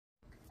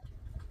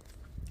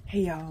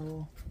Hey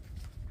y'all,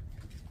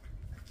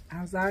 I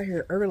was out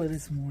here early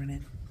this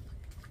morning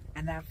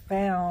and I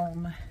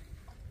found,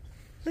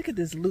 look at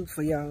this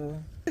Luffa,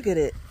 y'all. Look at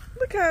it.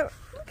 Look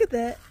at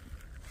that.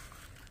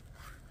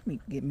 Let me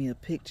get me a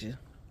picture.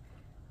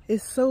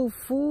 It's so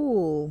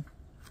full.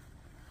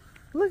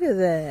 Look at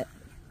that.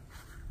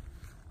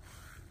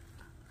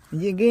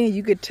 Again,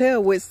 you could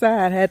tell which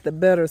side had the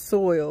better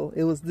soil.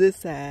 It was this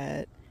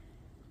side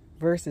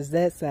versus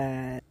that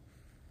side.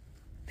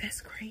 That's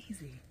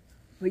crazy.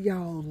 But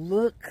y'all,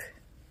 look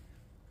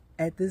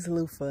at this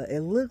Luffa.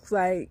 It looks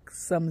like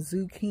some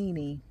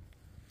zucchini.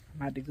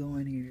 I'm about to go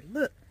in here.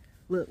 Look,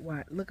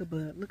 look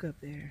above, look up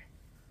there.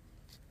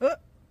 Oh.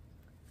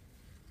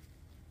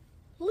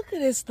 Look at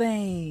this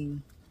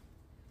thing.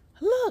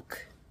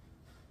 Look.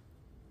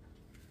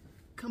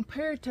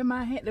 Compared to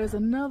my hand, there's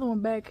another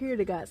one back here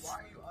that got... Why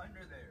are you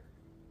under there?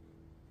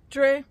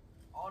 Trey?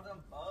 All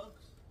them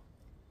bugs?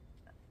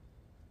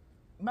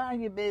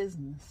 Mind your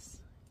business.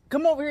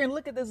 Come over here and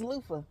look at this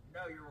Luffa.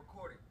 No, you're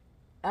recording.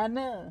 I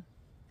know.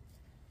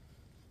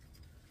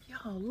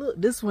 Y'all, look.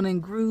 This one then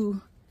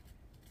grew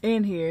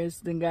in here.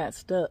 It's then got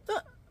stuck.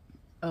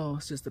 Oh,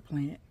 it's just a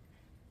plant.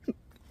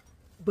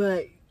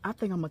 But I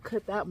think I'm going to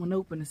cut that one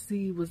open to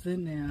see what's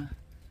in there.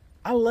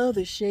 I love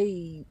the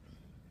shade.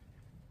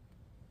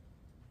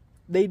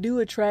 They do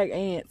attract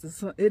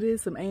ants. It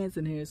is some ants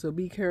in here, so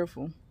be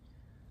careful.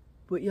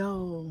 But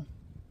y'all,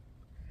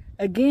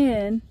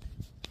 again,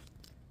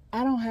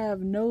 I don't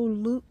have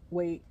no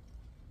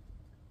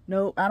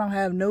I don't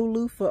have no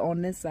Luffa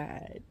on this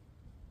side.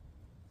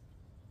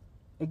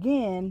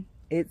 Again,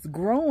 it's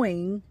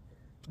growing,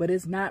 but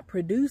it's not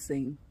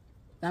producing.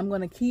 I'm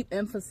going to keep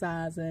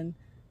emphasizing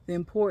the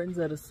importance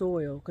of the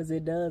soil because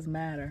it does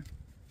matter.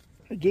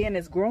 Again,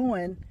 it's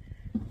growing,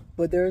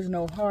 but there's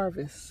no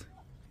harvest.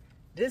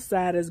 This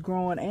side is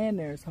growing and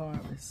there's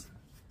harvest.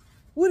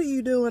 What are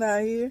you doing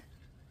out here?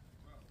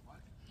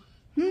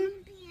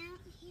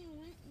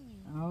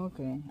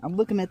 Okay, I'm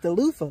looking at the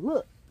Luffa.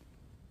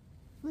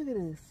 Look at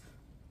this.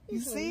 You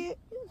see it?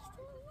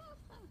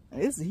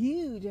 It's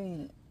huge,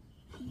 ain't it?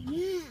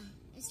 Yeah,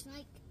 it's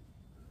like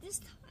this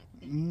tall.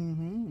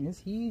 It's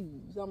huge.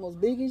 It's almost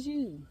big as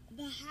you.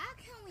 But how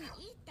can we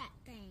eat that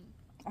thing?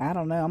 I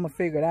don't know. I'm gonna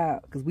figure it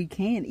out because we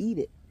can eat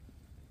it.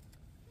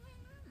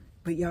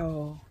 But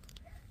y'all,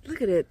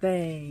 look at that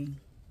thing.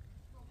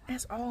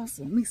 That's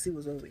awesome. Let me see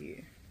what's over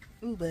here.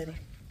 Ooh, buddy.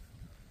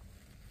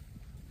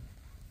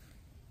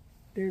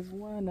 There's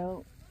one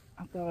out.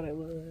 I thought it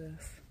was.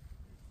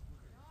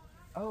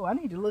 Oh, I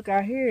need to look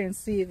out here and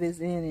see if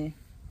it's any.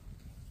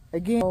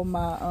 Again, all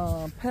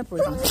my peppers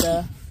and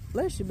stuff.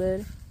 Bless you,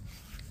 buddy.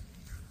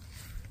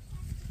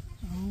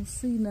 I don't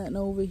see nothing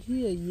over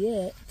here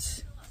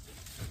yet.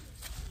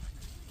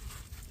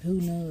 Who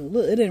knows?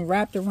 Look, it done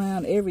wrapped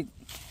around every.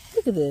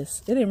 Look at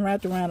this. It done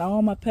wrapped around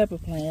all my pepper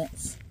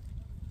plants.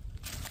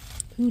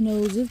 Who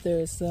knows if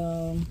there's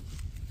some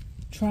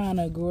trying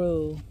to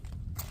grow.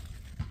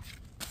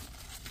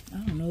 I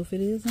don't know if it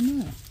is or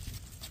not.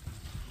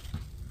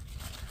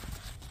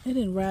 It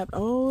done wrapped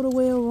all the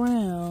way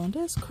around.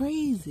 That's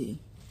crazy.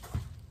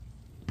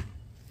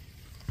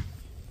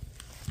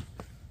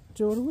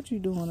 Jordan, what you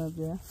doing up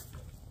there?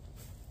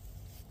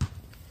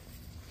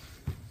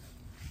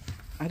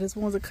 I just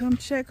wanted to come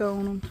check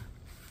on them.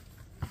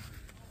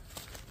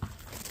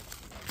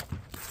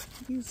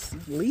 These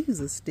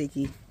leaves are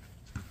sticky.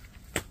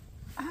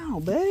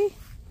 Ow, buddy.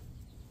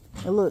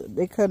 And look,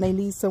 they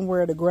need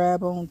somewhere to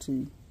grab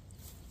onto.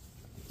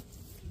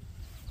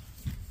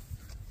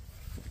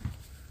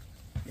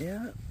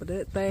 Yeah, but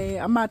that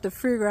thing, I'm about to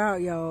figure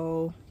out,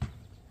 y'all.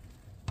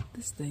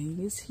 This thing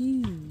is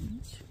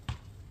huge.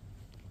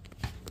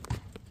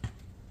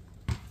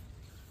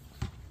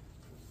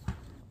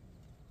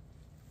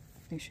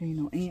 Make sure ain't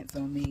no ants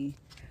on me.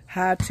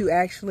 How to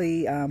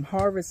actually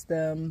harvest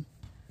them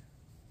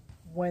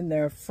when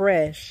they're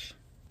fresh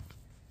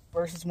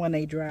versus when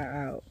they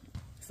dry out.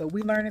 So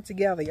we learn it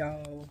together,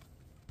 y'all.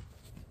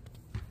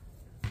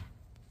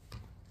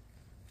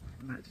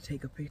 I'm about to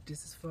take a picture.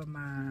 This is for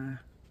my...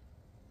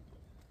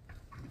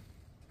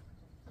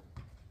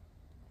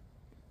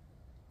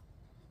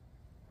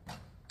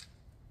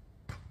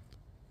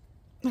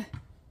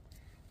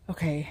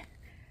 Okay,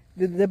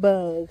 the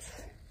bugs.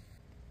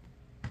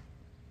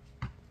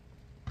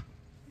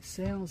 It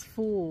sounds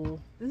full.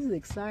 This is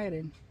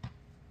exciting.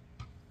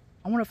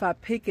 I wonder if I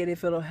pick it,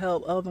 if it'll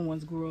help other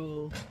ones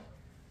grow.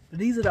 But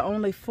these are the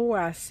only 4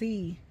 I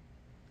see.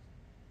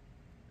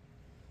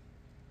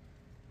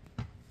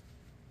 I'm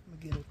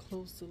gonna get a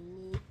closer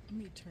look. Let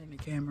me turn the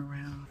camera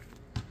around.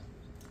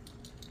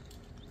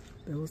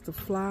 There was the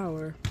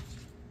flower.